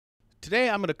Today,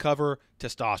 I'm going to cover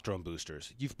testosterone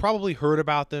boosters. You've probably heard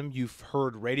about them. You've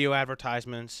heard radio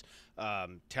advertisements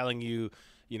telling you,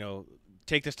 you know,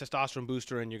 take this testosterone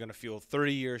booster and you're going to feel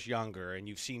 30 years younger. And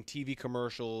you've seen TV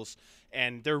commercials,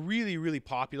 and they're really, really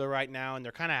popular right now, and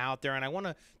they're kind of out there. And I want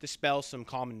to dispel some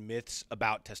common myths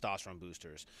about testosterone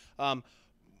boosters.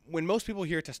 When most people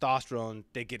hear testosterone,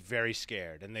 they get very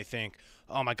scared and they think,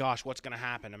 oh my gosh, what's going to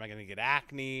happen? Am I going to get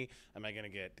acne? Am I going to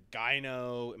get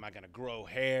gyno? Am I going to grow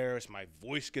hair? Is my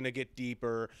voice going to get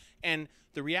deeper? And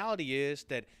the reality is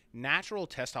that natural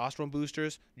testosterone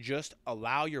boosters just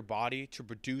allow your body to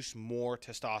produce more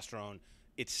testosterone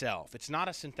itself. It's not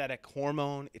a synthetic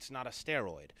hormone. It's not a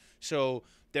steroid. So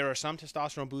there are some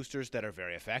testosterone boosters that are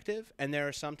very effective, and there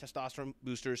are some testosterone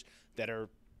boosters that are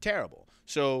terrible.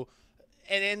 So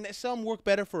and some work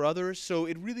better for others, so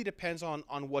it really depends on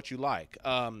what you like.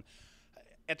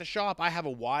 At the shop, I have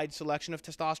a wide selection of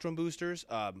testosterone boosters.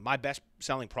 My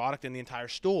best-selling product in the entire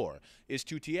store is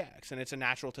 2TX, and it's a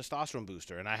natural testosterone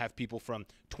booster. And I have people from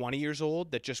 20 years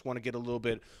old that just want to get a little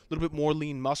bit more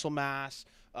lean muscle mass,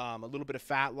 a little bit of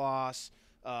fat loss,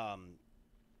 and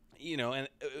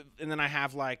then I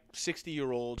have like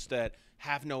 60-year-olds that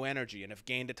have no energy and have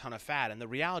gained a ton of fat. And the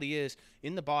reality is,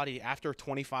 in the body after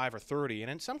 25 or 30,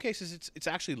 and in some cases it's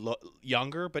actually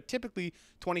younger, but typically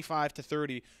 25 to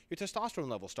 30, your testosterone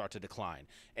levels start to decline.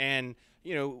 And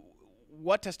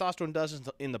what testosterone does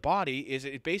in the body is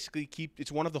it basically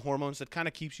it's one of the hormones that kind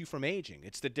of keeps you from aging.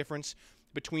 It's the difference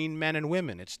between men and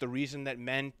women. It's the reason that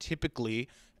men typically,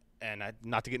 and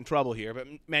not to get in trouble here, but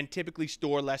men typically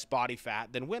store less body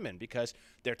fat than women because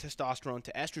their testosterone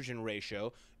to estrogen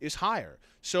ratio is higher.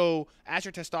 So as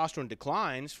your testosterone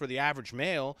declines, for the average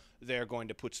male, they're going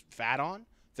to put fat on,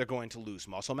 they're going to lose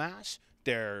muscle mass,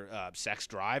 their sex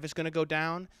drive is going to go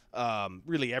down.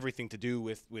 Really everything to do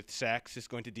with sex is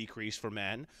going to decrease for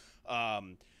men.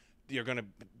 You're going to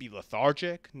be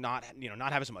lethargic, not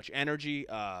have as much energy,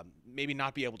 maybe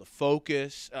not be able to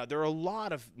focus. There are a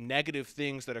lot of negative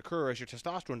things that occur as your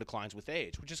testosterone declines with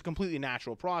age, which is a completely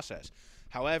natural process.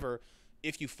 However,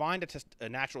 if you find a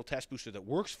natural test booster that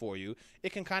works for you,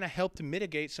 it can kind of help to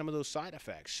mitigate some of those side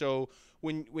effects. So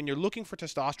when you're looking for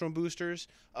testosterone boosters,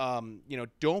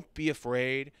 don't be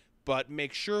afraid, but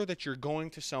make sure that you're going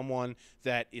to someone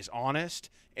that is honest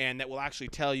and that will actually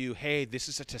tell you, hey, this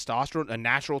is a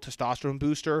natural testosterone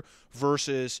booster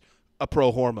versus a pro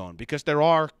hormone. Because there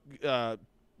are,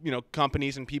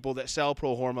 companies and people that sell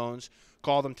pro hormones,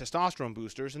 call them testosterone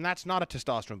boosters, and that's not a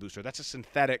testosterone booster. That's a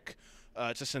synthetic.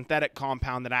 It's a synthetic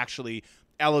compound that actually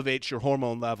elevates your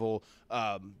hormone level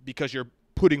because you're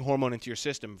putting hormone into your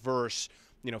system versus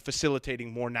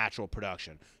facilitating more natural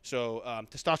production. So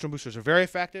testosterone boosters are very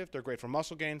effective. They're great for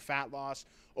muscle gain, fat loss,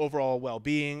 overall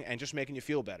well-being, and just making you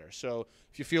feel better. So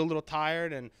if you feel a little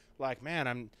tired and like, man,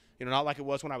 I'm not like it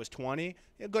was when I was 20,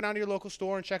 go down to your local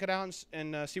store and check it out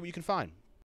and see what you can find.